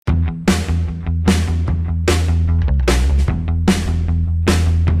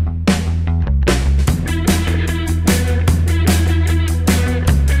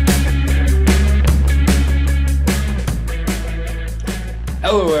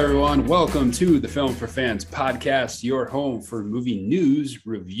everyone. Welcome to the Film for Fans podcast, your home for movie news,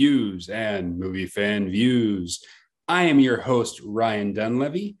 reviews, and movie fan views. I am your host, Ryan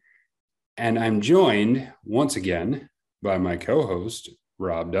Dunleavy, and I'm joined once again by my co-host,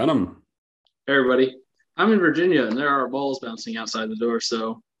 Rob Dunham. Hey, everybody. I'm in Virginia, and there are balls bouncing outside the door,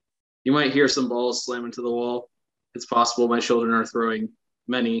 so you might hear some balls slam into the wall. It's possible my children are throwing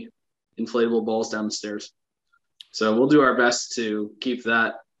many inflatable balls down the stairs. So we'll do our best to keep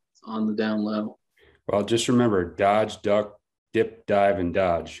that on the down low. Well, just remember, dodge, duck, dip, dive, and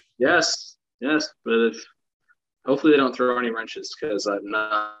dodge. Yes. But hopefully they don't throw any wrenches, because I'm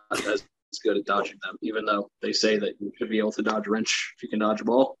not as good at dodging them, even though they say that you should be able to dodge a wrench if you can dodge a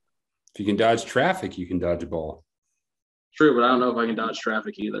ball. If you can dodge traffic, you can dodge a ball. True, but I don't know if I can dodge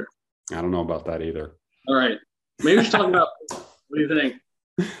traffic either. I don't know about that either. All right. Maybe we should talk about – what do you think?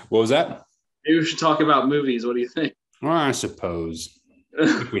 What was that? Maybe we should talk about movies. What do you think? Well, I suppose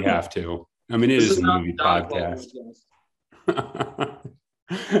if we have to. I mean, it is a movie podcast.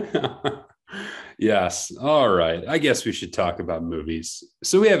 Yes. All right. I guess we should talk about movies.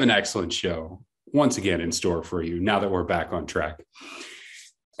 So we have an excellent show once again in store for you now that we're back on track.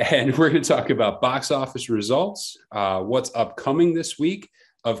 And we're going to talk about box office results, what's upcoming this week.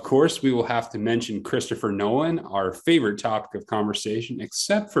 Of course, we will have to mention Christopher Nolan, our favorite topic of conversation,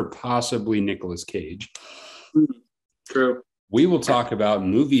 except for possibly Nicolas Cage. True. We will talk about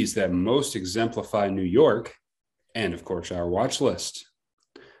movies that most exemplify New York and, of course, our watch list.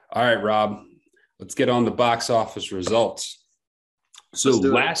 All right, Rob, let's get on the box office results. So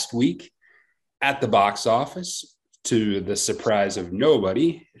last week at the box office, to the surprise of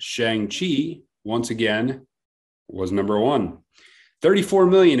nobody, Shang-Chi, once again, was number one. 34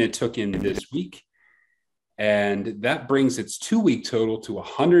 million it took in this week, and that brings its 2-week total to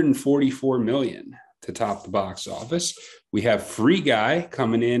 144 million to top the box office. We have Free Guy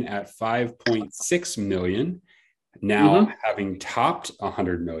coming in at 5.6 million, now having topped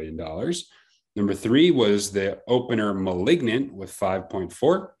 $100 million. Number 3 was the opener Malignant with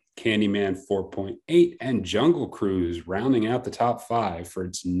 5.4, Candyman 4.8, and Jungle Cruise rounding out the top 5 for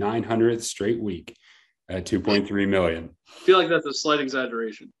its 900th straight week at 2.3 million. I feel like that's a slight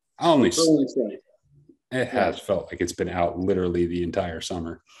exaggeration. Only slight. It has felt like it's been out literally the entire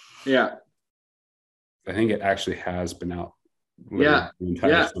summer. Yeah. I think it actually has been out the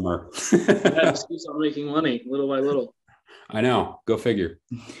entire summer. Just keeps on making money little by little. I know. Go figure.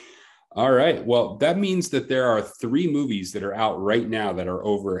 All right. Well, that means that there are 3 movies that are out right now that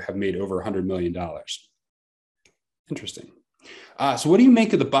have made over $100 million. Interesting. So what do you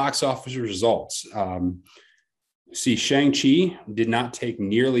make of the box office results? See, Shang-Chi did not take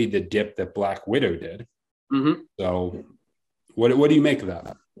nearly the dip that Black Widow did. Mm-hmm. So what do you make of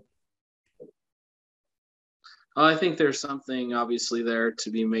that? I think there's something obviously there to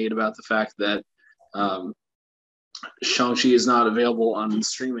be made about the fact that Shang-Chi is not available on the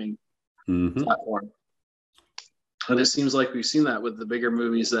streaming platform. And it seems like we've seen that with the bigger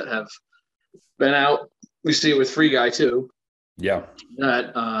movies that have been out. We see it with Free Guy too. Yeah.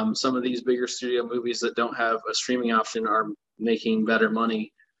 That some of these bigger studio movies that don't have a streaming option are making better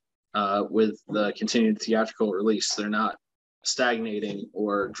money with the continued theatrical release. They're not stagnating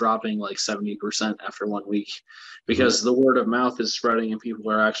or dropping like 70% after 1 week, because the word of mouth is spreading and people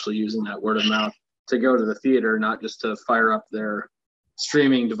are actually using that word of mouth to go to the theater, not just to fire up their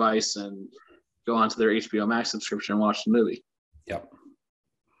streaming device and go onto their HBO Max subscription and watch the movie.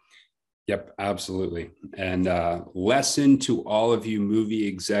 Yep, absolutely. And lesson to all of you movie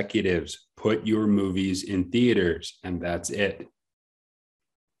executives, put your movies in theaters, and that's it.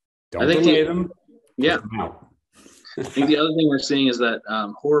 Don't delay them. Yeah. I think the other thing we're seeing is that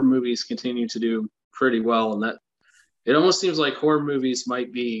horror movies continue to do pretty well, and that it almost seems like horror movies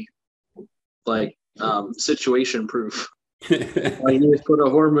might be like situation proof. Like you just put a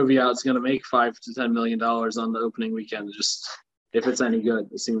horror movie out, it's going to make $5 to $10 million on the opening weekend. Just if it's any good,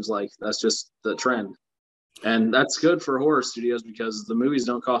 it seems like that's just the trend, and that's good for horror studios because the movies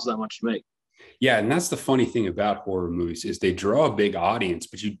don't cost that much to make. Yeah, and that's the funny thing about horror movies is they draw a big audience,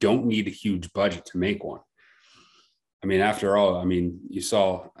 but you don't need a huge budget to make one. I mean, after all,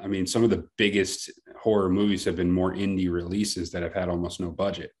 some of the biggest horror movies have been more indie releases that have had almost no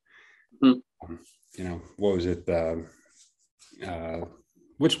budget. What was it?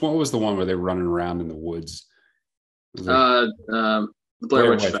 Which one was the one where they were running around in the woods? The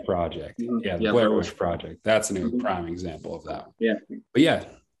Blair Witch Project. Yeah, the Blair Witch Project. That's a prime example of that. Yeah. But yeah,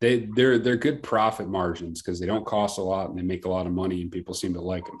 they're good profit margins because they don't cost a lot and they make a lot of money and people seem to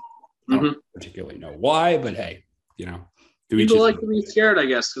like them. I don't particularly know why, but hey, people like to be scared, I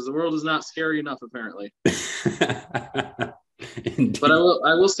guess, because the world is not scary enough, apparently. Indeed. But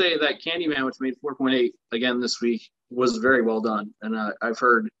I will say that Candyman, which made 4.8 again this week, was very well done, and I've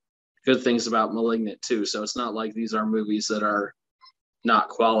heard good things about *Malignant* too. So it's not like these are movies that are not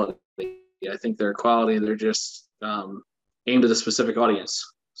quality. I think they're quality. They're just aimed at a specific audience.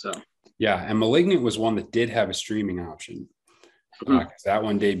 So yeah, and *Malignant* was one that did have a streaming option. That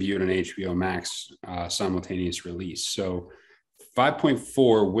one debuted on HBO Max simultaneous release. So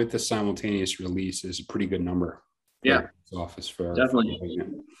 5.4 with the simultaneous release is a pretty good number. Yeah, office for definitely.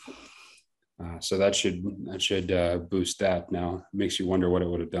 So that should boost that. Now it makes you wonder what it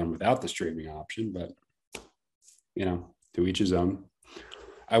would have done without the streaming option, but to each his own.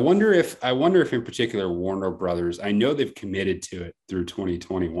 I wonder if in particular Warner Brothers, I know they've committed to it through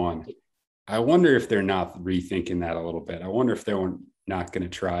 2021. I wonder if they're not rethinking that a little bit. I wonder if they're not going to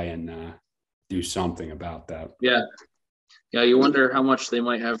try and do something about that. Yeah. You wonder how much they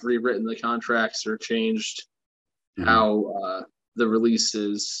might have rewritten the contracts or changed how the release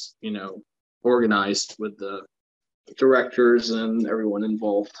is, organized with the directors and everyone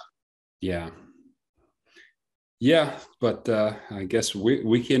involved. Yeah, but I guess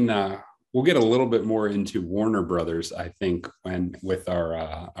we can. We'll get a little bit more into Warner Brothers, I think, with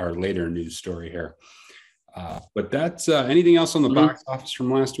our later news story here. But that's anything else on the box office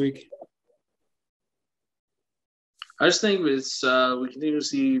from last week? I just think it's we continue to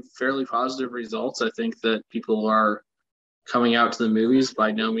see fairly positive results. I think that people are coming out to the movies.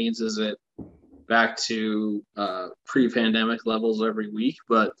 By no means is it back to pre-pandemic levels every week,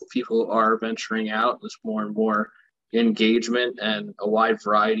 but people are venturing out. There's more and more engagement and a wide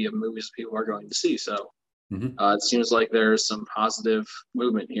variety of movies people are going to see. So it seems like there's some positive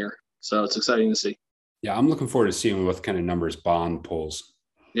movement here. So it's exciting to see. Yeah, I'm looking forward to seeing what kind of numbers Bond pulls.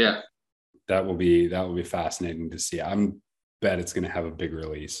 Yeah. That will be fascinating to see. I bet it's going to have a big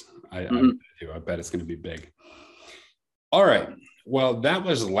release. I bet it's going to be big. All right. Well, that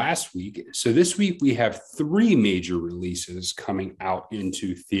was last week. So this week we have 3 major releases coming out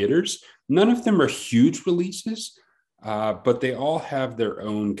into theaters. None of them are huge releases, but they all have their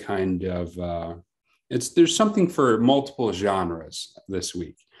own kind of. There's something for multiple genres this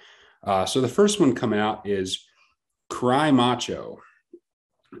week. So the first one coming out is Cry Macho.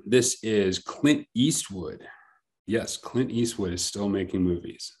 This is Clint Eastwood. Yes, Clint Eastwood is still making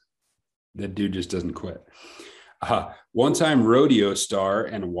movies. That dude just doesn't quit. One-time rodeo star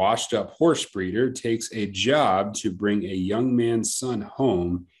and washed-up horse breeder takes a job to bring a young man's son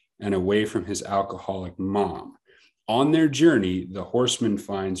home and away from his alcoholic mom. On their journey, the horseman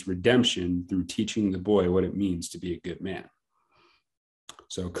finds redemption through teaching the boy what it means to be a good man.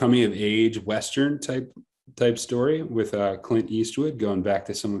 So coming-of-age Western type story with Clint Eastwood, going back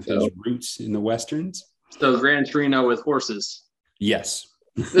to some of his roots in the Westerns. So Gran Torino with horses. Yes.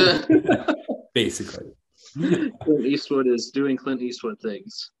 Basically. Clint Eastwood is doing Clint Eastwood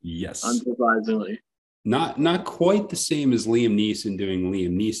things. Yes. Unsurprisingly. Not quite the same as Liam Neeson doing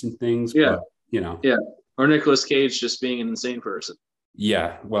Liam Neeson things, but Yeah. Or Nicolas Cage just being an insane person.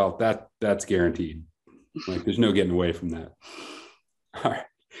 Yeah, well, that's guaranteed. Like there's no getting away from that. All right.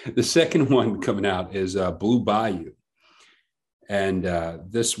 The second one coming out is Blue Bayou. And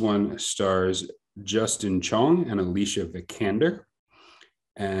this one stars Justin Chong and Alicia Vikander.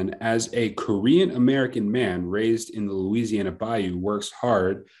 And as a Korean-American man raised in the Louisiana Bayou works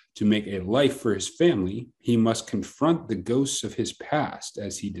hard to make a life for his family, he must confront the ghosts of his past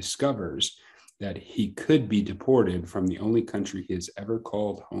as he discovers that he could be deported from the only country he has ever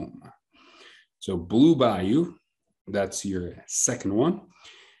called home. So Blue Bayou, that's your second one.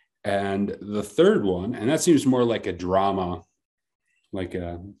 And the third one, and that seems more like a drama, like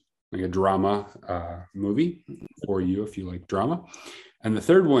a drama movie for you if you like drama. And the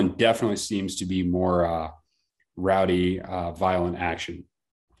third one definitely seems to be more rowdy, violent action.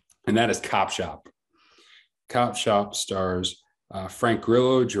 And that is Cop Shop. Cop Shop stars Frank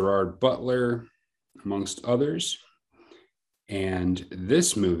Grillo, Gerard Butler, amongst others. And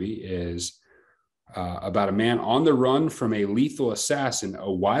this movie is about a man on the run from a lethal assassin.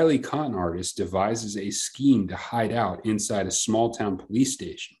 A wily con artist devises a scheme to hide out inside a small town police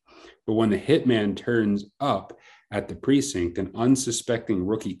station. But when the hitman turns up at the precinct, an unsuspecting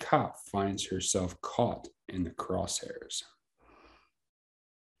rookie cop finds herself caught in the crosshairs.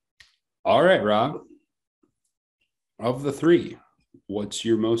 All right, Rob. Of the 3, what's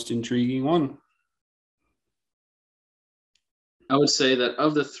your most intriguing one? I would say that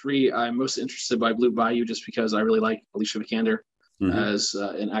of the 3, I'm most interested by Blue Bayou just because I really like Alicia Vikander as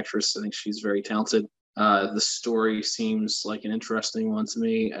an actress. I think she's very talented. The story seems like an interesting one to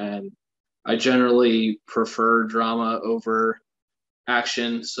me, and I generally prefer drama over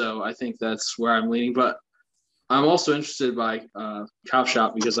action, so I think that's where I'm leaning. But I'm also interested by Cop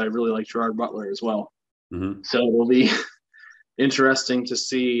Shop because I really like Gerard Butler as well. Mm-hmm. So it'll be interesting to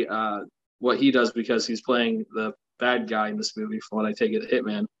see what he does because he's playing the bad guy in this movie, from what I take it,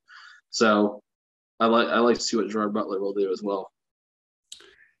 Hitman. So I like to see what Gerard Butler will do as well.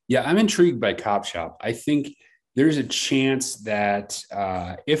 Yeah, I'm intrigued by Cop Shop. I think there's a chance that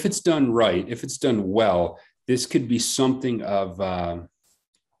if it's done right, if it's done well, this could be something of. I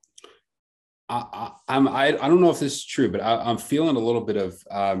don't know if this is true, but I'm feeling a little bit of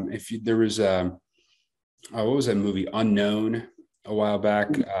there was what was that movie Unknown a while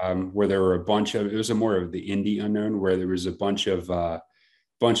back where there were a bunch of, it was a more of the indie unknown where there was a bunch of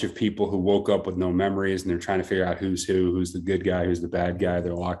people who woke up with no memories and they're trying to figure out who's the good guy, who's the bad guy.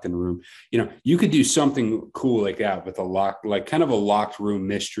 They're locked in a room. You could do something cool like that with kind of a locked room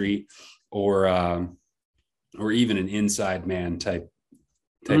mystery or even an Inside Man type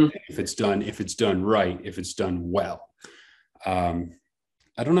thing, if it's done right, if it's done well. I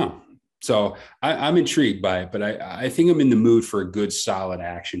don't know. So I'm intrigued by it, but I think I'm in the mood for a good, solid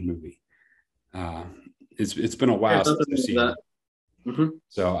action movie. It's been a while since I've seen it. Mm-hmm.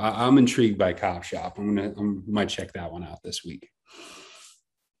 So I'm intrigued by Cop Shop. I might check that one out this week.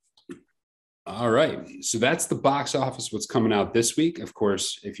 All right. So that's the box office, what's coming out this week. Of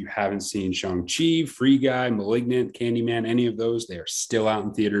course, if you haven't seen Shang-Chi, Free Guy, Malignant, Candyman, any of those, they are still out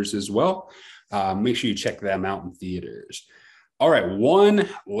in theaters as well. Make sure you check them out in theaters. All right. One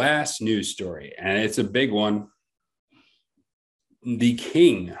last news story, and it's a big one. The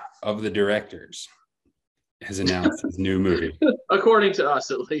king of the directors has announced his new movie. According to us,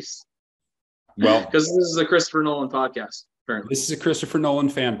 at least. Well, because this is a Christopher Nolan podcast. Apparently. This is a Christopher Nolan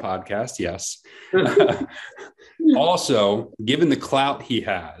fan podcast, yes. Also, given the clout he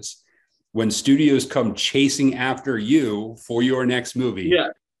has, when studios come chasing after you for your next movie,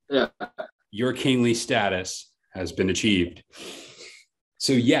 your kingly status has been achieved.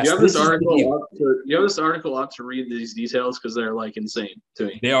 So yes, you have this article up to read these details because they're like insane to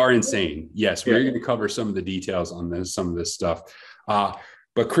me. They are insane. Yes, we're going to cover some of the details on some of this stuff.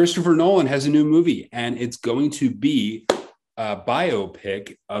 But Christopher Nolan has a new movie, and it's going to be a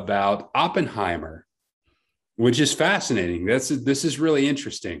biopic about Oppenheimer, which is fascinating. This is really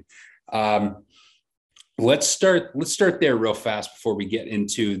interesting. Let's start there real fast before we get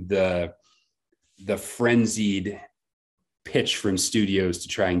into the frenzied pitch from studios to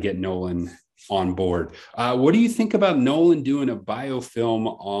try and get Nolan on board. What do you think about Nolan doing a biofilm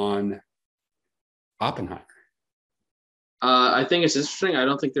on Oppenheimer? I think it's interesting. I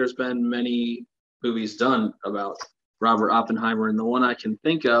don't think there's been many movies done about Robert Oppenheimer, and the one I can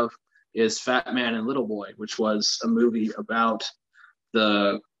think of is Fat Man and Little Boy, which was a movie about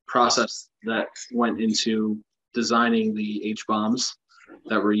the process that went into designing the H-bombs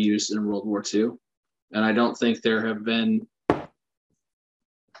that were used in World War II. And I don't think there have been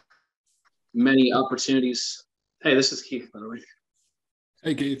many opportunities. Hey, this is Keith, by the way.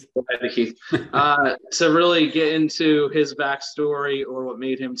 Hey, Keith. Hey, Keith. To really get into his backstory or what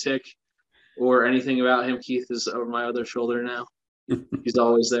made him tick or anything about him. Keith is over my other shoulder now. He's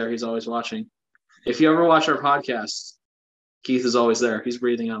always there. He's always watching. If you ever watch our podcast, Keith is always there. He's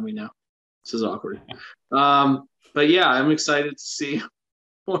breathing on me now. This is awkward. But yeah, I'm excited to see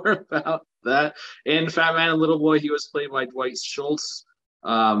more about that. And Fat Man and Little Boy, he was played by Dwight Schultz.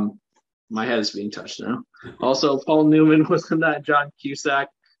 My head is being touched now. Also, Paul Newman was in that, John Cusack,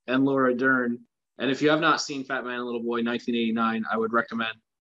 and Laura Dern. And if you have not seen Fat Man and Little Boy 1989, I would recommend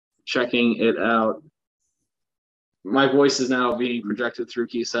checking it out. My voice is now being projected through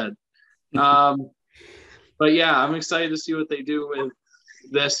Keith's head. But yeah, I'm excited to see what they do with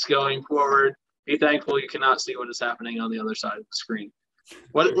this going forward. Be thankful you cannot see what is happening on the other side of the screen.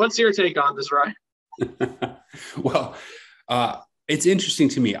 What's your take on this, Ryan? Well, it's interesting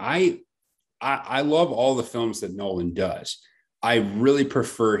to me. I love all the films that Nolan does. I really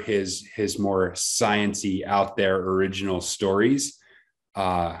prefer his more sciencey, out there, original stories.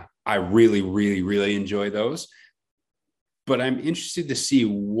 I really, really, really enjoy those. But I'm interested to see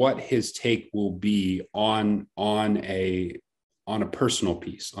what his take will be on a personal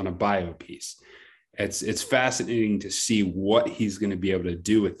piece, on a bio piece. It's fascinating to see what he's going to be able to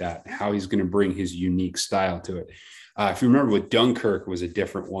do with that, how he's going to bring his unique style to it. If you remember, with Dunkirk was a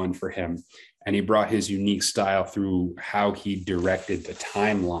different one for him, and he brought his unique style through how he directed the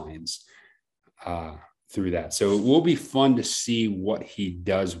timelines through that. So it will be fun to see what he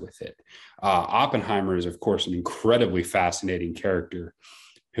does with it. Oppenheimer is, of course, an incredibly fascinating character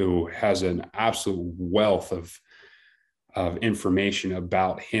who has an absolute wealth of information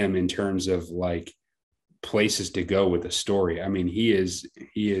about him in terms of like places to go with the story. I mean, he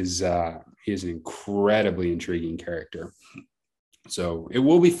is an incredibly intriguing character. So it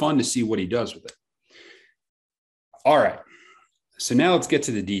will be fun to see what he does with it. All right. So now let's get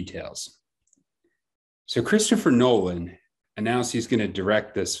to the details. So Christopher Nolan announced he's going to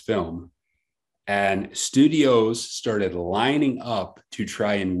direct this film, and studios started lining up to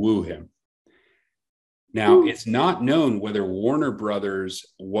try and woo him. Now, it's not known whether Warner Brothers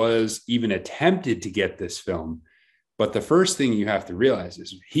was even attempted to get this film, but the first thing you have to realize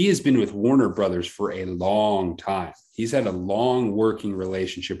is he has been with Warner Brothers for a long time. He's had a long working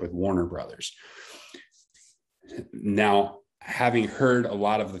relationship with Warner Brothers. Now, having heard a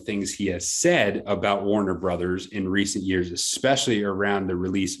lot of the things he has said about Warner Brothers in recent years, especially around the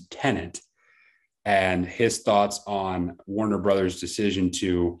release of Tenet, and his thoughts on Warner Brothers' decision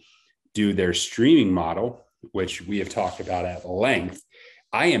to do their streaming model, which we have talked about at length,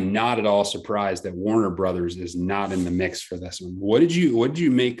 I am not at all surprised that Warner Brothers is not in the mix for this one. What did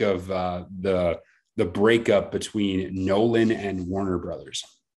you make of the breakup between Nolan and Warner Brothers?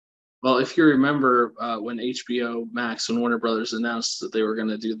 Well, if you remember when HBO Max and Warner Brothers announced that they were going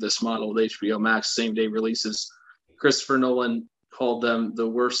to do this model with HBO Max same day releases, Christopher Nolan called them the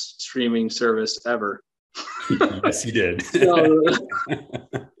worst streaming service ever. Yes, he did. So,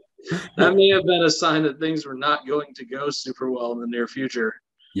 that may have been a sign that things were not going to go super well in the near future.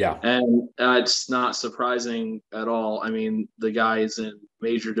 Yeah. And it's not surprising at all. I mean, the guy is in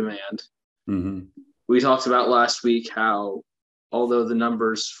major demand. Mm-hmm. We talked about last week how, although the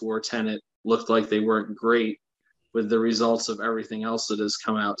numbers for Tenet looked like they weren't great, with the results of everything else that has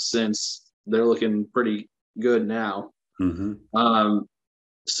come out since, they're looking pretty good now. Mm-hmm.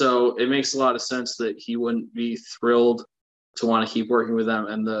 So it makes a lot of sense that he wouldn't be thrilled to want to keep working with them.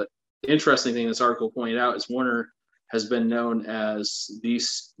 And the interesting thing this article pointed out is Warner has been known as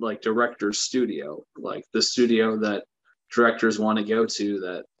these like director's studio, like the studio that directors want to go to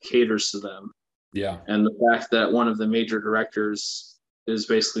that caters to them. Yeah. And the fact that one of the major directors is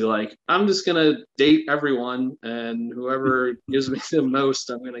basically like, I'm just going to date everyone, and whoever gives me the most,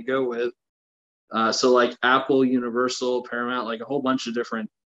 I'm going to go with. So like Apple, Universal, Paramount, like a whole bunch of different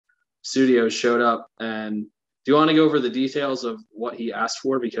studios showed up. And do you want to go over the details of what he asked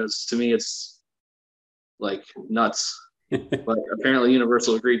for? Because to me, it's like nuts. But apparently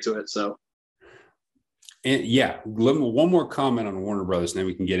Universal agreed to it. So. And yeah, one more comment on Warner Brothers, and then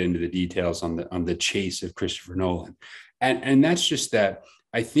we can get into the details on the chase of Christopher Nolan. And that's just that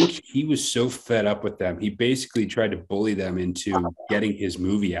I think he was so fed up with them. He basically tried to bully them into getting his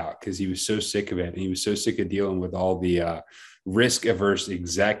movie out because he was so sick of it. And he was so sick of dealing with all the risk-averse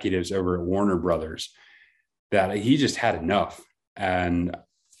executives over at Warner Brothers that he just had enough. And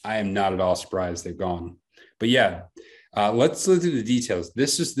I am not at all surprised they're gone. But yeah, let's look at the details.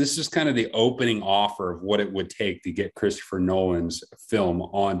 This is kind of the opening offer of what it would take to get Christopher Nolan's film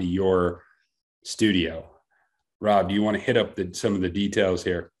onto your studio. Rob, do you want to hit up some of the details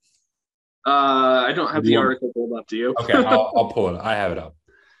here? I don't have the article pulled up. Do you? Okay, I'll pull it. I have it up.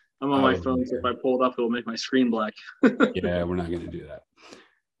 I'm on my phone, so if I pull it up, it'll make my screen black. Yeah, we're not going to do that.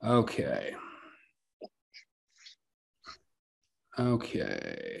 Okay. Let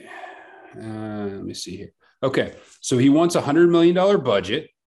me see here. Okay, so he wants $100 million budget,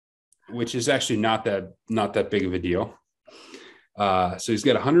 which is actually not that big of a deal. So he's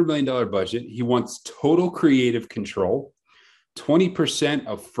got $100 million budget. He wants total creative control, 20%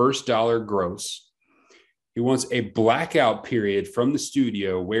 of first dollar gross. He wants a blackout period from the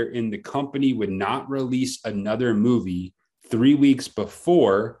studio wherein the company would not release another movie 3 weeks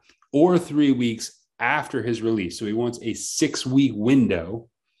before or 3 weeks after his release. So he wants a 6-week window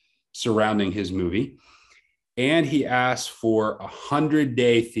surrounding his movie. And he asked for a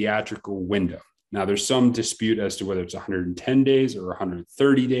 100-day theatrical window. Now, there's some dispute as to whether it's 110 days or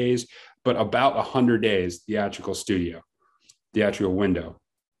 130 days, but about 100 days theatrical window.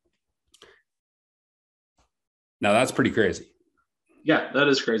 Now, that's pretty crazy. Yeah, that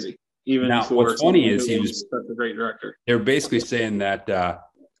is crazy. Even now, for what's funny is he was such a great director. They're basically saying that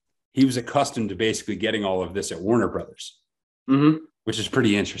he was accustomed to basically getting all of this at Warner Brothers, which is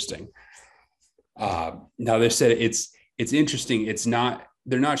pretty interesting. Now, they said it's interesting.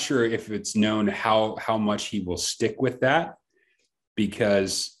 They're not sure if it's known how much he will stick with that,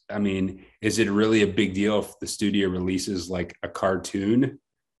 because I mean, is it really a big deal if the studio releases like a cartoon,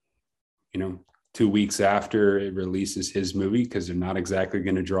 2 weeks after it releases his movie, because they're not exactly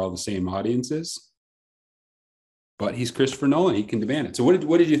going to draw the same audiences? But he's Christopher Nolan; he can demand it. So,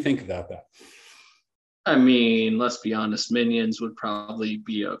 what did you think about that? I mean, let's be honest. Minions would probably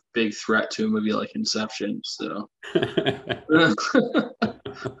be a big threat to a movie like Inception. So,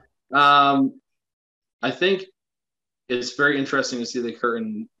 I think it's very interesting to see the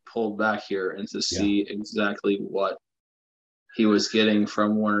curtain pulled back here and to see exactly what he was getting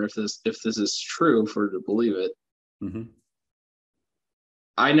from Warner. If this is true, for to believe it. Mm-hmm.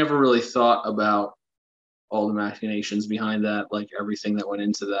 I never really thought about all the machinations behind that, like everything that went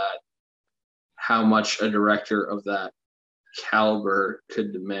into that, how much a director of that caliber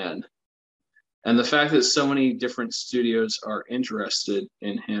could demand. And the fact that so many different studios are interested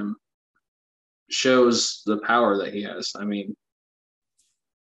in him shows the power that he has. I mean,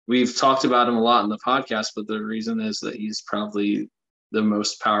 we've talked about him a lot in the podcast, but the reason is that he's probably the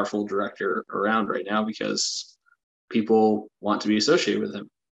most powerful director around right now because people want to be associated with him.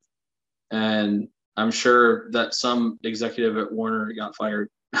 And I'm sure that some executive at Warner got fired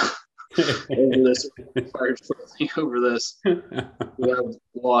over this, We have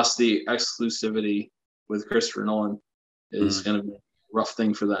lost the exclusivity with Christopher Nolan is going to be a rough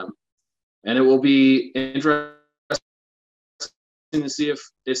thing for them. And it will be interesting to see if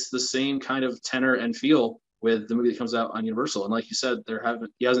it's the same kind of tenor and feel with the movie that comes out on Universal. And like you said,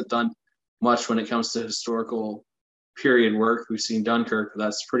 he hasn't done much when it comes to historical period work. We've seen Dunkirk, but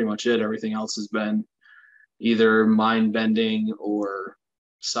that's pretty much it. Everything else has been either mind-bending or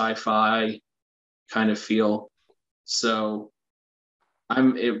sci-fi kind of feel. So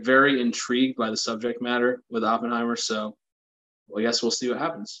I'm very intrigued by the subject matter with Oppenheimer. So I guess we'll see what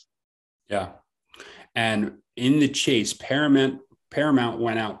happens. Yeah. And in the chase, Paramount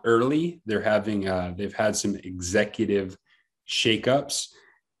went out early. They're having they've had some executive shakeups,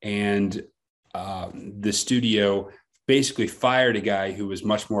 and the studio basically fired a guy who was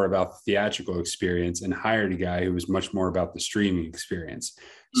much more about the theatrical experience and hired a guy who was much more about the streaming experience.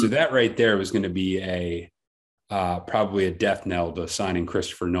 So that right there was going to be probably a death knell to signing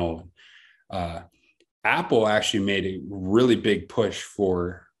Christopher Nolan. Apple actually made a really big push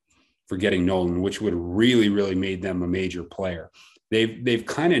for getting Nolan, which would have really, really made them a major player. They've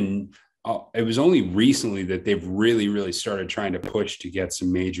kind of, it was only recently that they've really, really started trying to push to get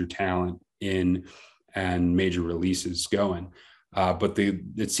some major talent in and major releases going. But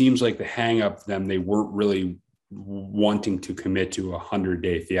it seems like the hang up them, they weren't really wanting to commit to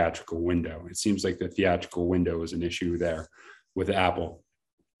 100-day theatrical window. It seems like the theatrical window was an issue there with Apple.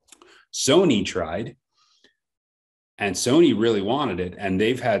 Sony tried, and Sony really wanted it. And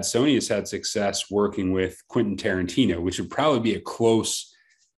Sony has had success working with Quentin Tarantino, which would probably be a close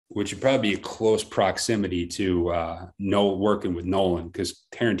proximity to working with Nolan, because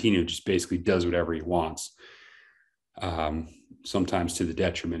Tarantino just basically does whatever he wants, sometimes to the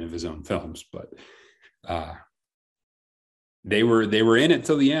detriment of his own films. But they were in it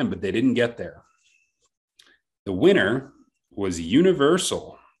till the end, but they didn't get there. The winner was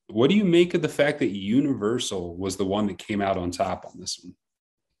Universal. What do you make of the fact that Universal was the one that came out on top on this one?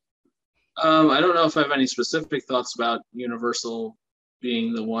 I don't know if I have any specific thoughts about Universal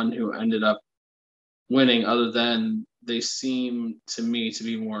being the one who ended up winning, other than they seem to me to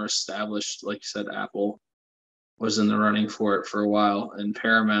be more established. Like you said, Apple was in the running for it for a while, and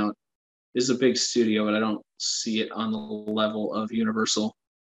Paramount is a big studio, but I don't see it on the level of Universal.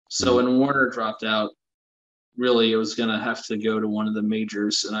 So when Warner dropped out, really it was going to have to go to one of the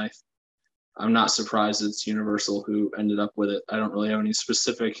majors, and I'm not surprised it's Universal who ended up with it. I don't really have any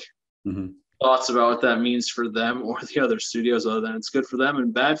specific thoughts about what that means for them or the other studios, other than it's good for them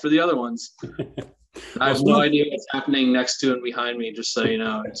and bad for the other ones. I have no idea what's happening next to and behind me, just so you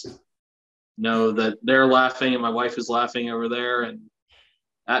know. Know that they're laughing and my wife is laughing over there and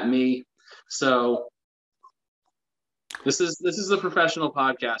at me. So this is a professional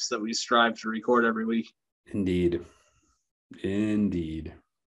podcast that we strive to record every week. Indeed.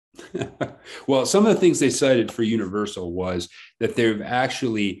 Well, some of the things they cited for Universal was that they've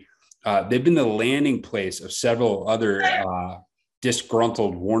actually they've been the landing place of several other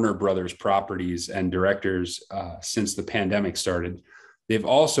disgruntled Warner Brothers properties and directors since the pandemic started. They've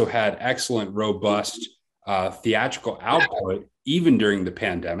also had excellent, robust theatrical output even during the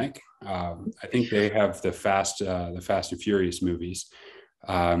pandemic. I think they have the Fast and Furious movies,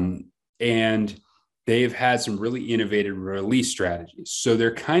 and they've had some really innovative release strategies. So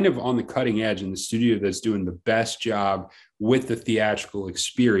they're kind of on the cutting edge in the studio that's doing the best job with the theatrical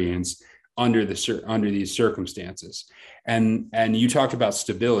experience under these circumstances. And you talked about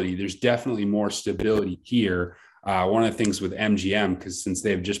stability. There's definitely more stability here. One of the things with MGM, because since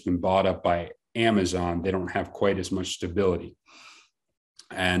they've just been bought up by Amazon, they don't have quite as much stability.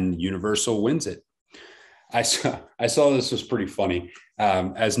 And Universal wins it. I saw this was pretty funny.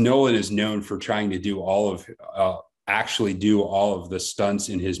 As Nolan is known for trying to do all of the stunts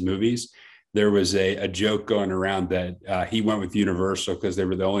in his movies, there was a joke going around that he went with Universal because they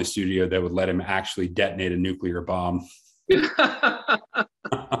were the only studio that would let him actually detonate a nuclear bomb.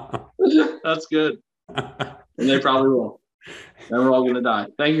 That's good. And they probably will. And we're all going to die.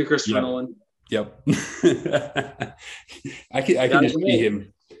 Thank you, Christopher Nolan. Yep. I can just see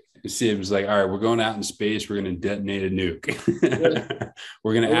him. See him like, all right, we're going out in space. We're going to detonate a nuke.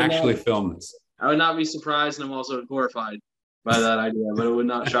 We're going to actually film this. I would not be surprised, and I'm also horrified by that idea, but it would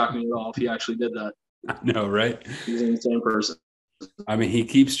not shock me at all if he actually did that. I know, right? He's an insane person. I mean, he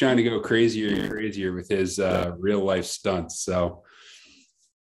keeps trying to go crazier and crazier with his real life stunts. So,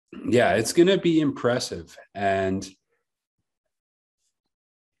 yeah, it's going to be impressive. And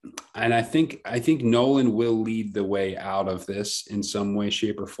I think Nolan will lead the way out of this in some way,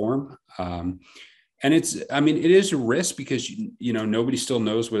 shape, or form. And it is a risk because, nobody still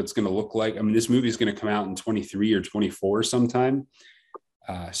knows what it's going to look like. I mean, this movie is going to come out in 23 or 24 sometime.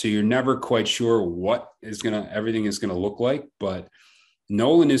 So you're never quite sure what everything is going to look like. But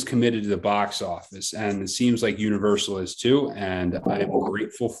Nolan is committed to the box office, and it seems like Universal is too. And I am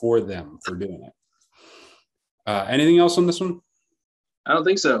grateful for them for doing it. Anything else on this one? I don't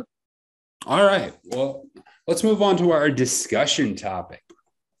think so. All right. Well, let's move on to our discussion topic.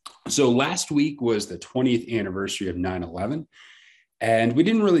 So last week was the 20th anniversary of 9/11, and we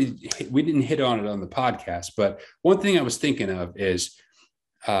didn't hit on it on the podcast. But one thing I was thinking of is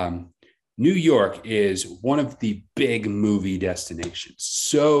New York is one of the big movie destinations.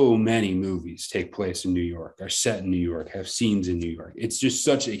 So many movies take place in New York, are set in New York, have scenes in New York. It's just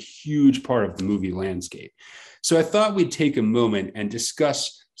such a huge part of the movie landscape. So I thought we'd take a moment and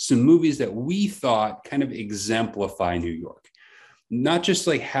discuss some movies that we thought kind of exemplify New York. Not just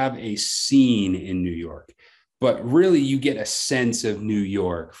like have a scene in New York, but really you get a sense of New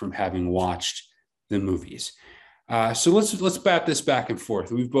York from having watched the movies. So let's bat this back and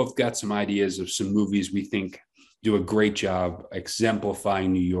forth. We've both got some ideas of some movies we think do a great job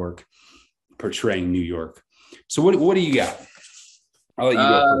exemplifying New York, portraying New York. So what do you got? I'll let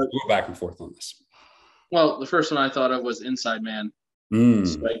you go back and forth on this. Well, the first one I thought of was Inside Man,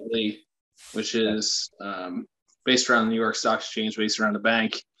 Spike Lee, which is based around the New York Stock Exchange, based around a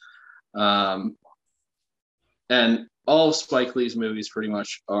bank. And all of Spike Lee's movies pretty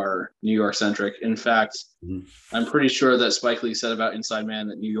much are New York centric. In fact, I'm pretty sure that Spike Lee said about Inside Man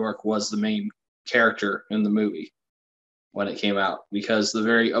that New York was the main character in the movie when it came out, because the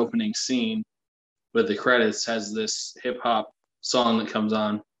very opening scene with the credits has this hip hop song that comes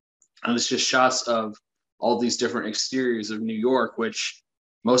on, and it's just shots of all these different exteriors of New York, which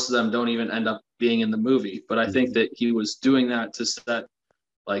most of them don't even end up being in the movie. But I think that he was doing that to set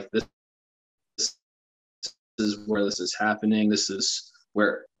like this is where this is happening. This is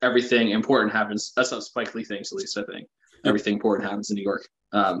where everything important happens. That's how Spike Lee thinks, at least I think. Everything important happens in New York.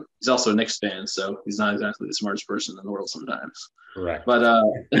 He's also a Knicks fan, so he's not exactly the smartest person in the world sometimes. Correct. But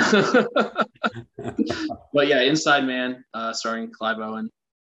but yeah, Inside Man, starring Clive Owen,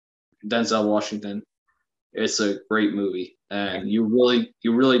 Denzel Washington. It's a great movie, and you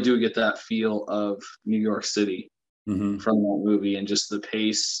really do get that feel of New York City from that movie, and just the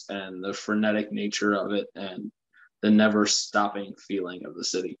pace and the frenetic nature of it, and the never stopping feeling of the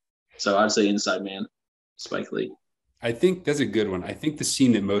city. So I'd say Inside Man, Spike Lee. I think that's a good one. I think the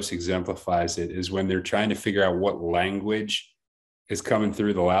scene that most exemplifies it is when they're trying to figure out what language is coming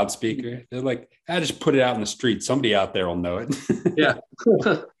through the loudspeaker. They're like, just put it out in the street. Somebody out there will know it. Yeah.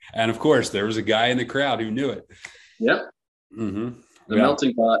 And of course, there was a guy in the crowd who knew it. Yep. The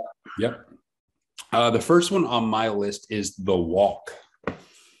melting pot. Yep. The first one on my list is The Walk.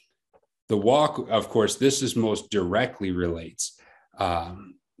 The Walk, of course, this is most directly relates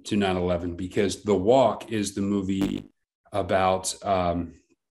to 9/11, because The Walk is the movie about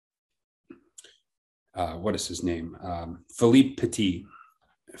what is his name? Philippe Petit.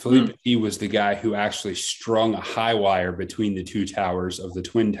 Philippe Petit was the guy who actually strung a high wire between the two towers of the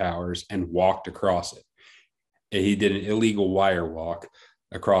Twin Towers and walked across it. He did an illegal wire walk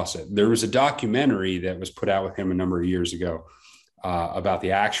across it. There was a documentary that was put out with him a number of years ago about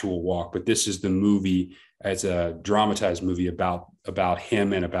the actual walk, but this is the movie. It's a dramatized movie about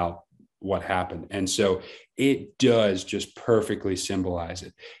him and about what happened. And so it does just perfectly symbolize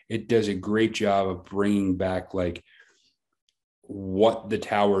it. It does a great job of bringing back like what the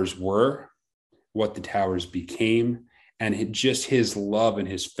towers were, what the towers became, and just his love and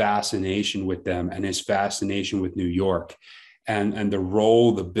his fascination with them, and his fascination with New York, and the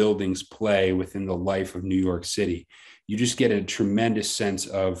role the buildings play within the life of New York City. You just get a tremendous sense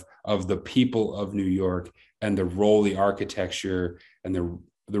of the people of New York and the role the architecture and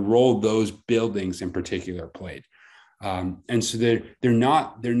the role those buildings in particular played. And so they're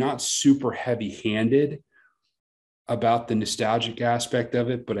not super heavy-handed about the nostalgic aspect of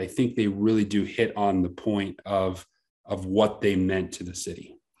it, but I think they really do hit on the point of what they meant to the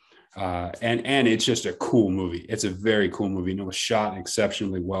city. And it's just a cool movie. It's a very cool movie, and it was shot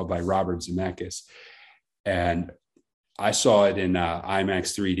exceptionally well by Robert Zemeckis. And I saw it in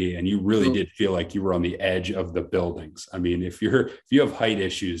IMAX 3D, and you really did feel like you were on the edge of the buildings. I mean, if you have height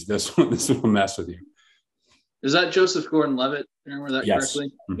issues, this will mess with you. Is that Joseph Gordon-Levitt? Remember that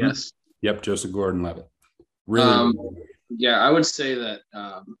correctly? Mm-hmm. Yes. Yep, Joseph Gordon-Levitt. Really. Yeah, I would say that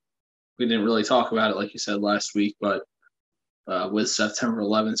we didn't really talk about it, like you said last week, but with September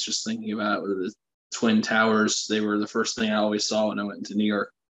 11th, just thinking about it, with the Twin Towers, they were the first thing I always saw when I went into New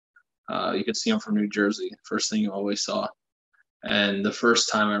York. You could see them from New Jersey, first thing you always saw. And the first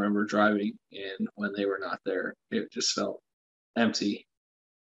time I remember driving in when they were not there, it just felt empty.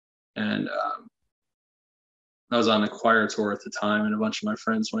 And I was on a choir tour at the time, and a bunch of my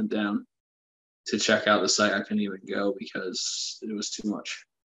friends went down to check out the site. I couldn't even go because it was too much.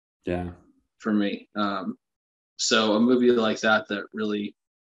 Yeah. For me. So a movie like that really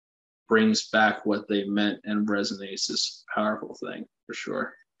brings back what they meant and resonates is a powerful thing for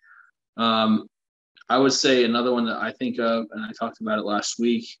sure. I would say another one that I think of, and I talked about it last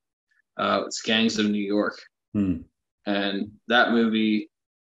week, it's Gangs of New York. And that movie,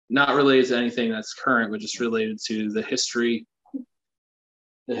 not related to anything that's current, but just related to the history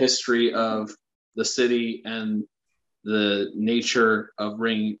of the city and the nature of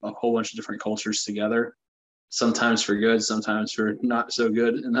bringing a whole bunch of different cultures together, sometimes for good, sometimes for not so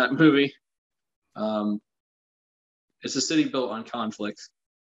good in that movie. It's a city built on conflict.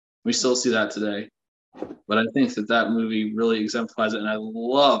 We still see that today. But I think that movie really exemplifies it. And I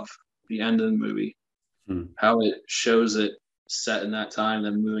love the end of the movie, how it shows it set in that time,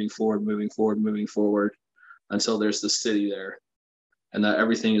 then moving forward until there's the city there. And that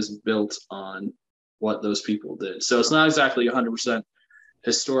everything is built on what those people did. So it's not exactly 100%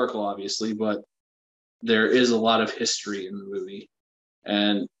 historical, obviously, but there is a lot of history in the movie.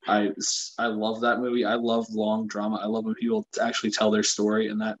 And I love that movie. I love long drama. I love when people actually tell their story,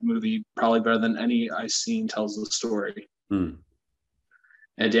 and that movie, probably better than any I've seen, tells the story. And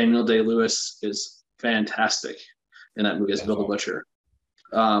Daniel Day-Lewis is fantastic in that movie as Bill the Butcher.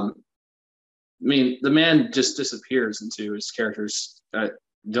 I mean, the man just disappears into his characters. I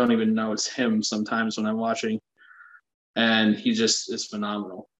don't even know it's him sometimes when I'm watching, and he just is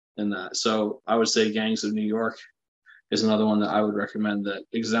phenomenal in that. So I would say Gangs of New York is another one that I would recommend that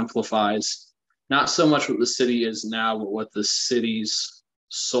exemplifies not so much what the city is now, but what the city's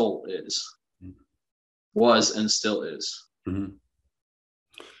soul was and still is. I'm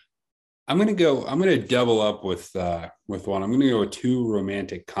going to double up with one. I'm going to go with two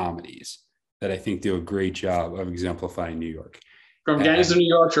romantic comedies that I think do a great job of exemplifying New York. From Gangs of New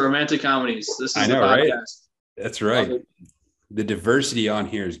York to romantic comedies. This is the podcast. Right? That's right. The diversity on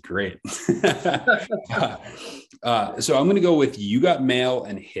here is great. So I'm going to go with You Got Mail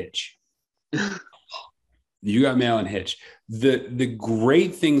and Hitch. You Got Mail and Hitch. The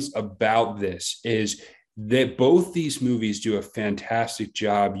great things about this is that both these movies do a fantastic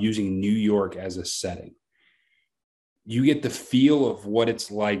job using New York as a setting. You get the feel of what it's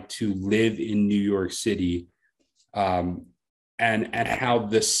like to live in New York City, and how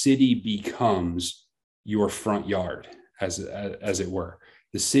the city becomes your front yard, as it were.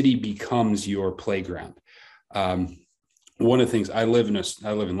 The city becomes your playground. One of the things, I live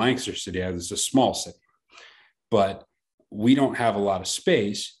in Lancaster City. It's a small city, but we don't have a lot of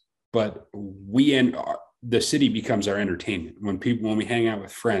space. But the city becomes our entertainment. When we hang out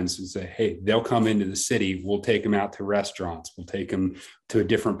with friends and say, hey, they'll come into the city, we'll take them out to restaurants, we'll take them to a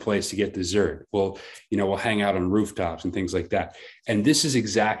different place to get dessert. We'll hang out on rooftops and things like that. And this is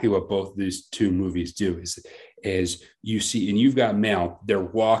exactly what both these two movies do is you see, and You've Got Mail, they're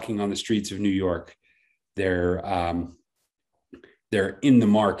walking on the streets of New York. They're in the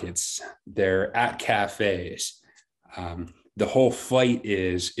markets, they're at cafes. The whole fight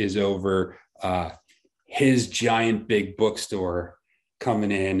is over his giant big bookstore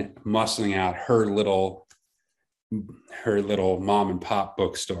coming in, muscling out her little mom and pop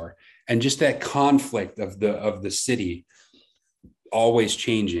bookstore, and just that conflict of the city always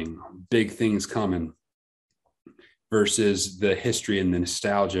changing, big things coming, versus the history and the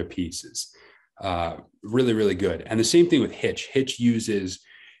nostalgia pieces. Really, really good. And the same thing with Hitch. Hitch uses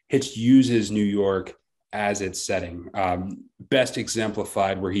New York as its setting. Best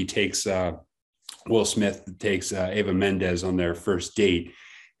exemplified where he takes Will Smith takes Eva Mendes on their first date,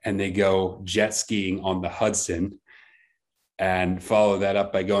 and they go jet skiing on the Hudson. and follow that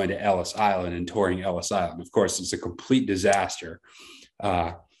up by going to Ellis Island and touring Ellis Island. Of course, it's a complete disaster.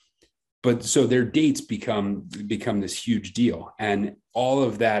 But so their dates become this huge deal. And all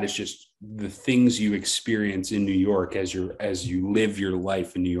of that is just the things you experience in New York as you live your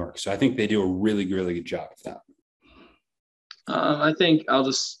life in New York. So I think they do a really, really good job of that. I think I'll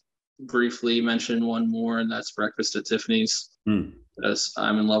just briefly mention one more, and that's Breakfast at Tiffany's. Because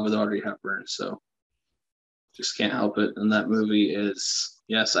I'm in love with Audrey Hepburn, so just can't help it. And that movie is,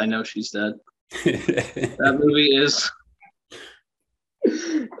 yes, I know she's dead. That movie is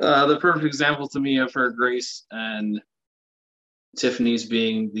the perfect example to me of her grace, and Tiffany's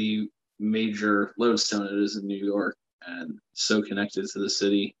being the major lodestone it is in New York and so connected to the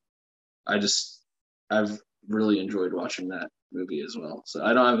city. I've really enjoyed watching that movie as well. So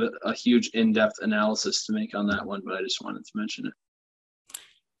I don't have a huge in-depth analysis to make on that one, but I just wanted to mention it.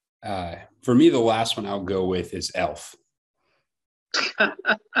 For me, the last one I'll go with is Elf.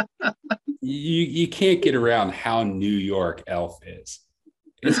 you can't get around how New York Elf is.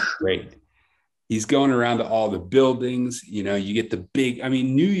 It's great. He's going around to all the buildings. You know, you get the big, I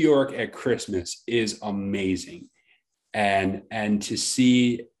mean, New York at Christmas is amazing. And to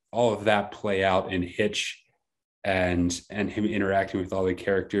see all of that play out in Hitch and him interacting with all the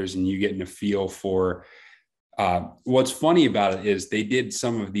characters, and you getting a feel for what's funny about it is they did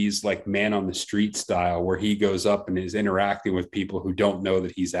some of these like Man on the Street style where he goes up and is interacting with people who don't know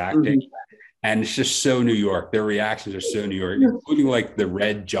that he's acting. Mm-hmm. And it's just so New York. Their reactions are so New York, including like the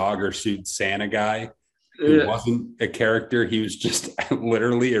red jogger suit Santa guy who wasn't a character. He was just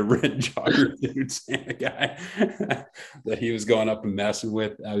literally a red jogger suit Santa guy that he was going up and messing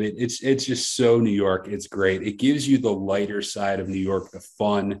with. I mean, it's just so New York. It's great. It gives you the lighter side of New York, the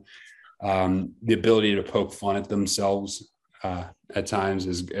fun, the ability to poke fun at themselves at times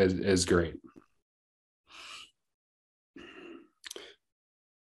is great.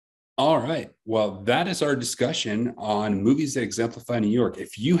 All right. Well, that is our discussion on movies that exemplify New York.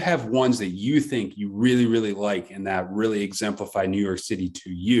 If you have ones that you think you really, really like and that really exemplify New York City to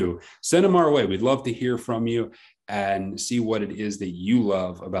you, send them our way. We'd love to hear from you and see what it is that you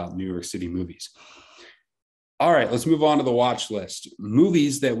love about New York City movies. All right, let's move on to the watch list.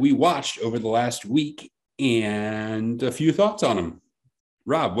 Movies that we watched over the last week and a few thoughts on them.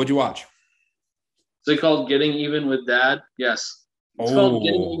 Rob, what'd you watch? Is it called Getting Even with Dad? Yes. It's called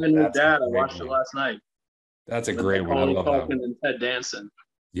Getting Even with Dad. I watched it last night. That's a great one. I love that one. And Ted Danson.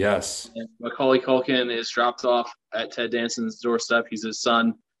 Yes. And Macaulay Culkin is dropped off at Ted Danson's doorstep. He's his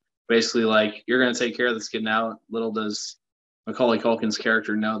son. Basically, like, you're going to take care of this kid now. Little does Macaulay Culkin's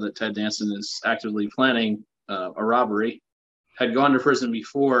character know that Ted Danson is actively planning a robbery. Had gone to prison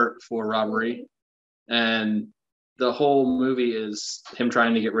before for robbery. And the whole movie is him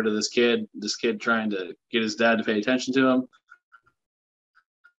trying to get rid of this kid trying to get his dad to pay attention to him.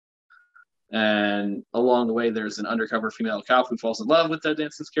 And along the way, there's an undercover female cop who falls in love with Ted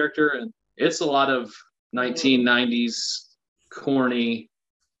Danson's character. And it's a lot of 1990s corny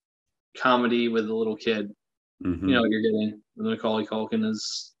comedy with a little kid. Mm-hmm. You know what you're getting. Macaulay Culkin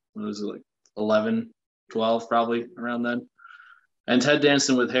is, what is it, like 11, 12, probably around then. And Ted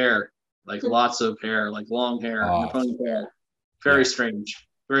Danson with hair, like lots of hair, like long hair, and a ponytail. Very strange,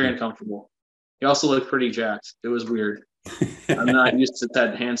 very uncomfortable. He also looked pretty jacked. It was weird. I'm not used to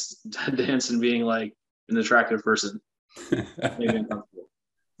Ted Danson being like an attractive person. Maybe uncomfortable.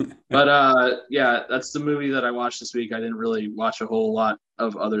 But yeah, that's the movie that I watched this week. I didn't really watch a whole lot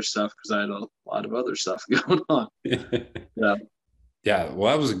of other stuff because I had a lot of other stuff going on. Yeah,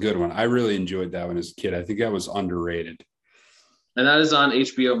 well, that was a good one. I really enjoyed that one as a kid. I think that was underrated. And that is on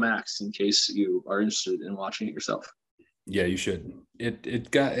HBO Max in case you are interested in watching it yourself. Yeah, you should.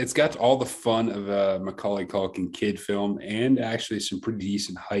 It's got all the fun of a Macaulay Culkin kid film and actually some pretty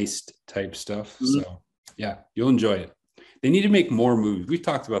decent heist type stuff. Mm-hmm. So yeah, you'll enjoy it. They need to make more movies. We've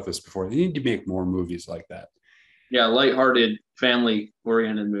talked about this before. They need to make more movies like that. Yeah, lighthearted,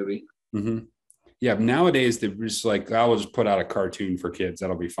 family-oriented movie. Mm-hmm. Yeah, nowadays they're just like, I'll just put out a cartoon for kids.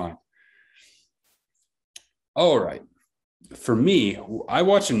 That'll be fine. All right. For me, I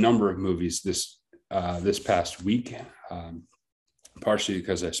watched a number of movies this past week, partially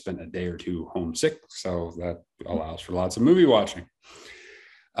because I spent a day or two homesick, so that allows for lots of movie watching.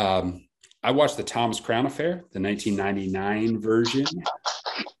 I watched The Thomas Crown Affair, the 1999 version.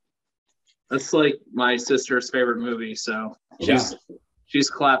 That's like my sister's favorite movie, so she's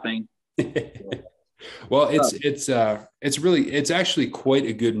clapping. Well, it's actually quite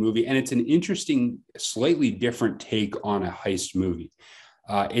a good movie, and it's an interesting, slightly different take on a heist movie.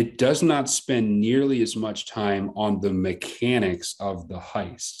 It does not spend nearly as much time on the mechanics of the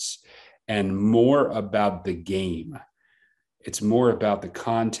heists and more about the game. It's more about the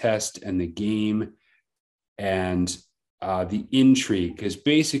contest and the game and the intrigue, because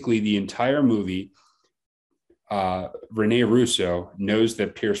basically the entire movie, Rene Russo knows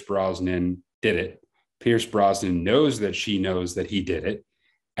that Pierce Brosnan did it. Pierce Brosnan knows that she knows that he did it.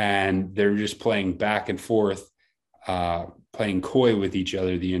 And they're just playing back and forth, playing coy with each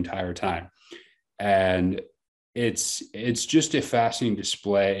other the entire time. And it's just a fascinating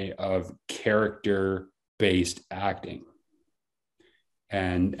display of character-based acting.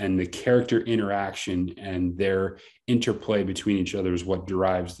 And the character interaction and their interplay between each other is what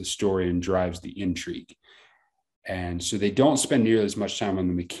drives the story and drives the intrigue. And so they don't spend nearly as much time on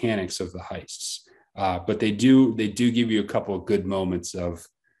the mechanics of the heists, but they do give you a couple of good moments of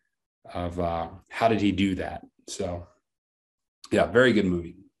how did he do that. So yeah, very good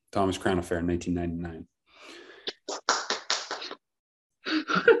movie. Thomas Crown Affair, 1999.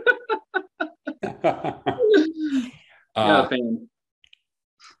 Fan.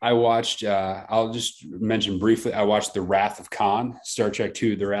 I watched, I'll just mention briefly, I watched The Wrath of Khan, Star Trek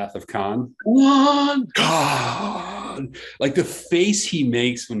II, The Wrath of Khan. God! Like the face he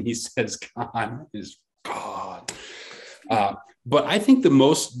makes when he says Khan is God. But I think the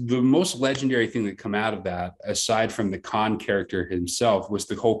most legendary thing that come out of that, aside from the Khan character himself, was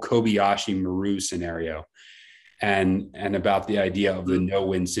the whole Kobayashi Maru scenario. And about the idea of the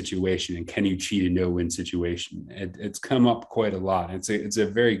no-win situation and can you cheat a no-win situation? It's come up quite a lot. It's a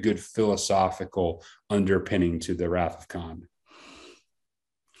very good philosophical underpinning to The Wrath of Khan.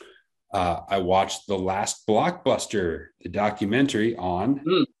 I watched The Last Blockbuster, the documentary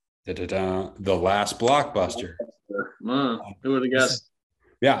on The Last Blockbuster. Who would have guessed?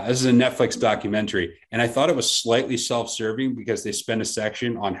 Yeah, this is a Netflix documentary. And I thought it was slightly self-serving because they spent a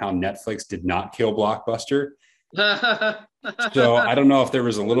section on how Netflix did not kill Blockbuster. So I don't know if there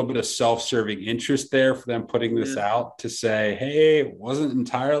was a little bit of self-serving interest there for them putting this out to say, hey, it wasn't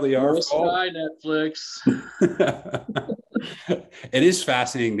entirely our fault. Netflix. It is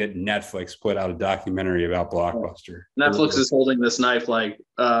fascinating that Netflix put out a documentary about Blockbuster. Netflix is holding this knife like,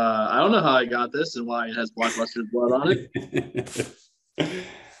 I don't know how I got this and why it has Blockbuster's blood on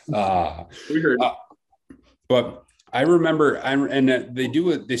it. Weird. But I remember,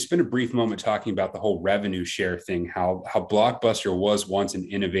 they spend a brief moment talking about the whole revenue share thing, how Blockbuster was once an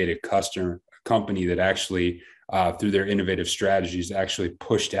innovative company that actually, through their innovative strategies, actually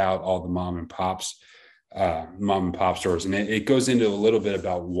pushed out all the mom and pop stores. And it goes into a little bit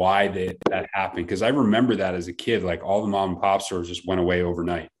about why that happened. Because I remember that as a kid, like all the mom and pop stores just went away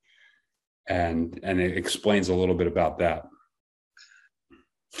overnight. And it explains a little bit about that.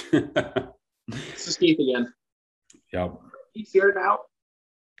 This is Keith again. Yep. He's here now.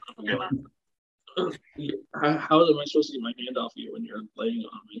 How am I supposed to get my hand off you when you're laying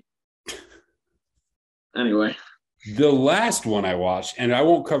on me? Anyway. The last one I watched, and I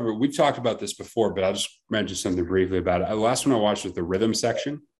won't cover it. We've talked about this before, but I'll just mention something briefly about it. The last one I watched was The Rhythm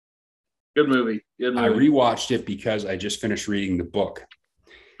Section. Good movie. I rewatched it because I just finished reading the book.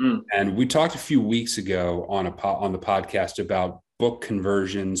 And we talked a few weeks ago on the podcast about book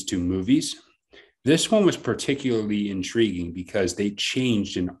conversions to movies. This one was particularly intriguing because they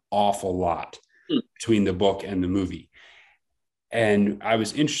changed an awful lot between the book and the movie. And I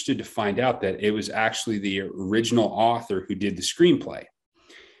was interested to find out that it was actually the original author who did the screenplay.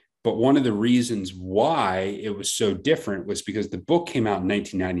 But one of the reasons why it was so different was because the book came out in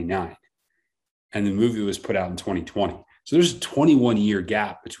 1999 and the movie was put out in 2020. So there's a 21-year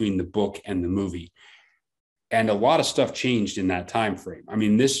gap between the book and the movie. And a lot of stuff changed in that time frame. I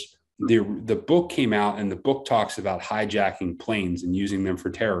mean, the book came out and the book talks about hijacking planes and using them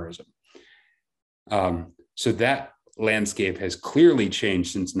for terrorism. So that landscape has clearly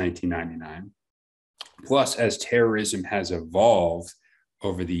changed since 1999. Plus, as terrorism has evolved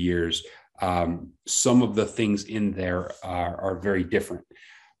over the years, some of the things in there are very different.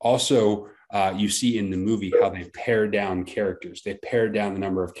 Also, you see in the movie how they pare down characters. They pare down the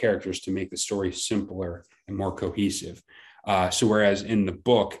number of characters to make the story simpler and more cohesive. So whereas in the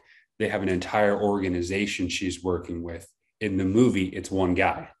book, they have an entire organization she's working with. In the movie, it's one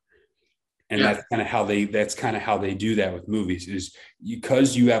guy. And that's kind of how they do that with movies, is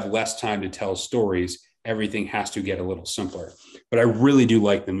because you have less time to tell stories, everything has to get a little simpler. But I really do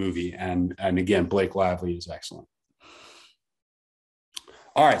like the movie. And again, Blake Lively is excellent.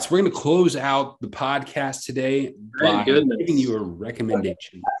 All right, so we're going to close out the podcast today by giving you a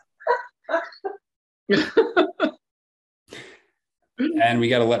recommendation. And we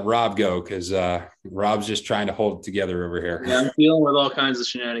got to let Rob go because Rob's just trying to hold it together over here. Yeah, I'm dealing with all kinds of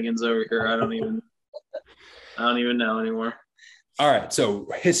shenanigans over here. I don't even know anymore. All right, so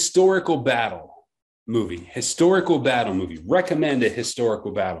historical battle, movie, historical battle movie. Recommend a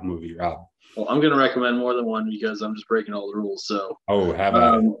historical battle movie, Rob. Well, I'm going to recommend more than one because I'm just breaking all the rules. So, how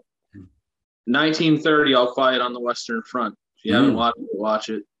about it? 1930, All Quiet on the Western Front. If you haven't watched it, watch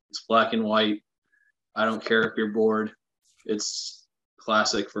it. It's black and white. I don't care if you're bored. It's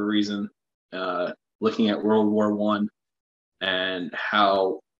classic for a reason. Looking at World War I and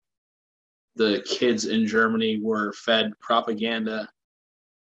how the kids in Germany were fed propaganda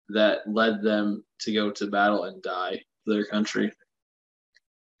that led them to go to battle and die for their country.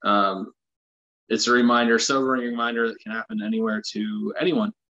 It's a reminder, sobering reminder that can happen anywhere to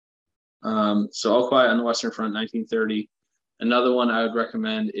anyone. So All Quiet on the Western Front, 1930. Another one I would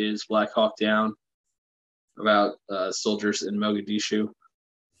recommend is Black Hawk Down, about soldiers in Mogadishu,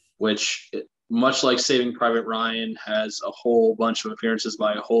 which, much like Saving Private Ryan, has a whole bunch of appearances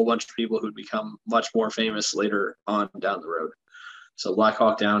by a whole bunch of people who'd become much more famous later on down the road. So Black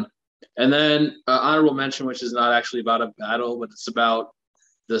Hawk Down. And then honorable mention, which is not actually about a battle, but it's about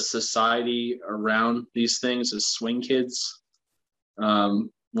the society around these things, is Swing Kids. One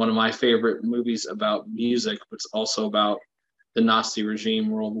of my favorite movies about music, but it's also about the Nazi regime,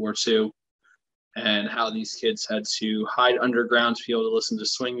 World War II, and how these kids had to hide underground to be able to listen to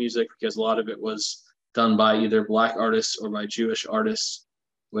swing music, because a lot of it was done by either Black artists or by Jewish artists,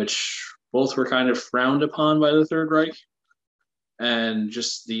 which both were kind of frowned upon by the Third Reich. And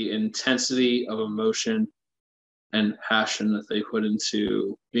just the intensity of emotion and passion that they put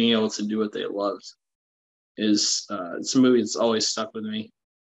into being able to do what they loved is it's a movie that's always stuck with me.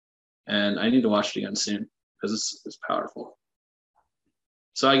 And I need to watch it again soon because it's powerful.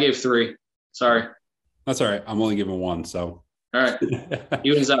 So I gave 3. Sorry. That's all right. I'm only giving 1, so. All right.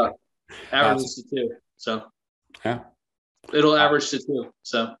 Evens out. Averages to 2. So. Yeah. It'll average to 2.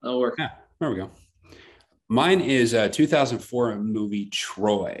 So that'll work. Yeah. There we go. Mine is a 2004 movie,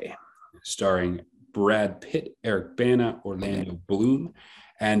 Troy, starring Brad Pitt, Eric Bana, Orlando Bloom.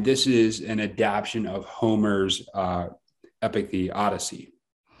 And this is an adaptation of Homer's epic, The Odyssey.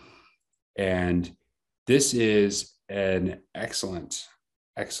 And this is an excellent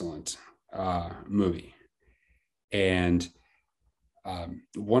movie. And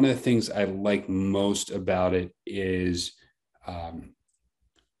one of the things I like most about it is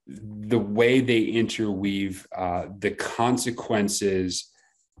the way they interweave the consequences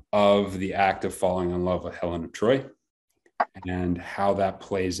of the act of falling in love with Helen of Troy and how that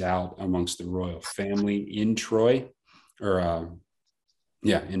plays out amongst the royal family in Troy,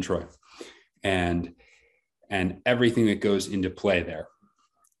 in Troy, and everything that goes into play there.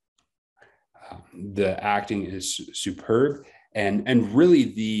 The acting is superb, and really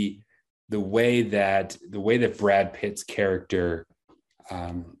the way that Brad Pitt's character,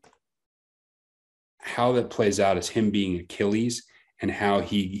 how that plays out is him being Achilles, and how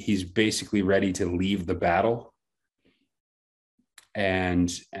he's basically ready to leave the battle,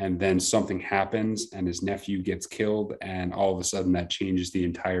 and then something happens and his nephew gets killed, and all of a sudden that changes the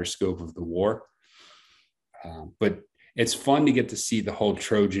entire scope of the war. But it's fun to get to see the whole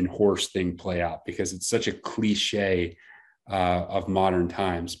Trojan horse thing play out, because it's such a cliche of modern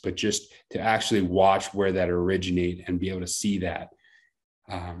times, but just to actually watch where that originate and be able to see that.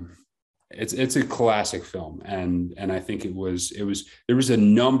 It's a classic film. And I think there was a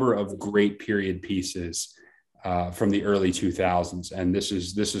number of great period pieces from the early 2000s. And this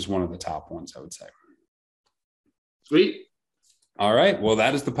is one of the top ones, I would say. Sweet. All right. Well,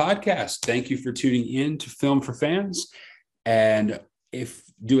 that is the podcast. Thank you for tuning in to Film for Fans. And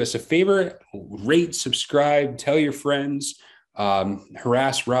do us a favor, rate, subscribe, tell your friends,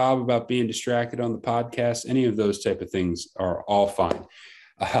 harass Rob about being distracted on the podcast. Any of those type of things are all fine.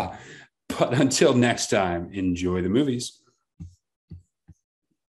 But until next time, enjoy the movies.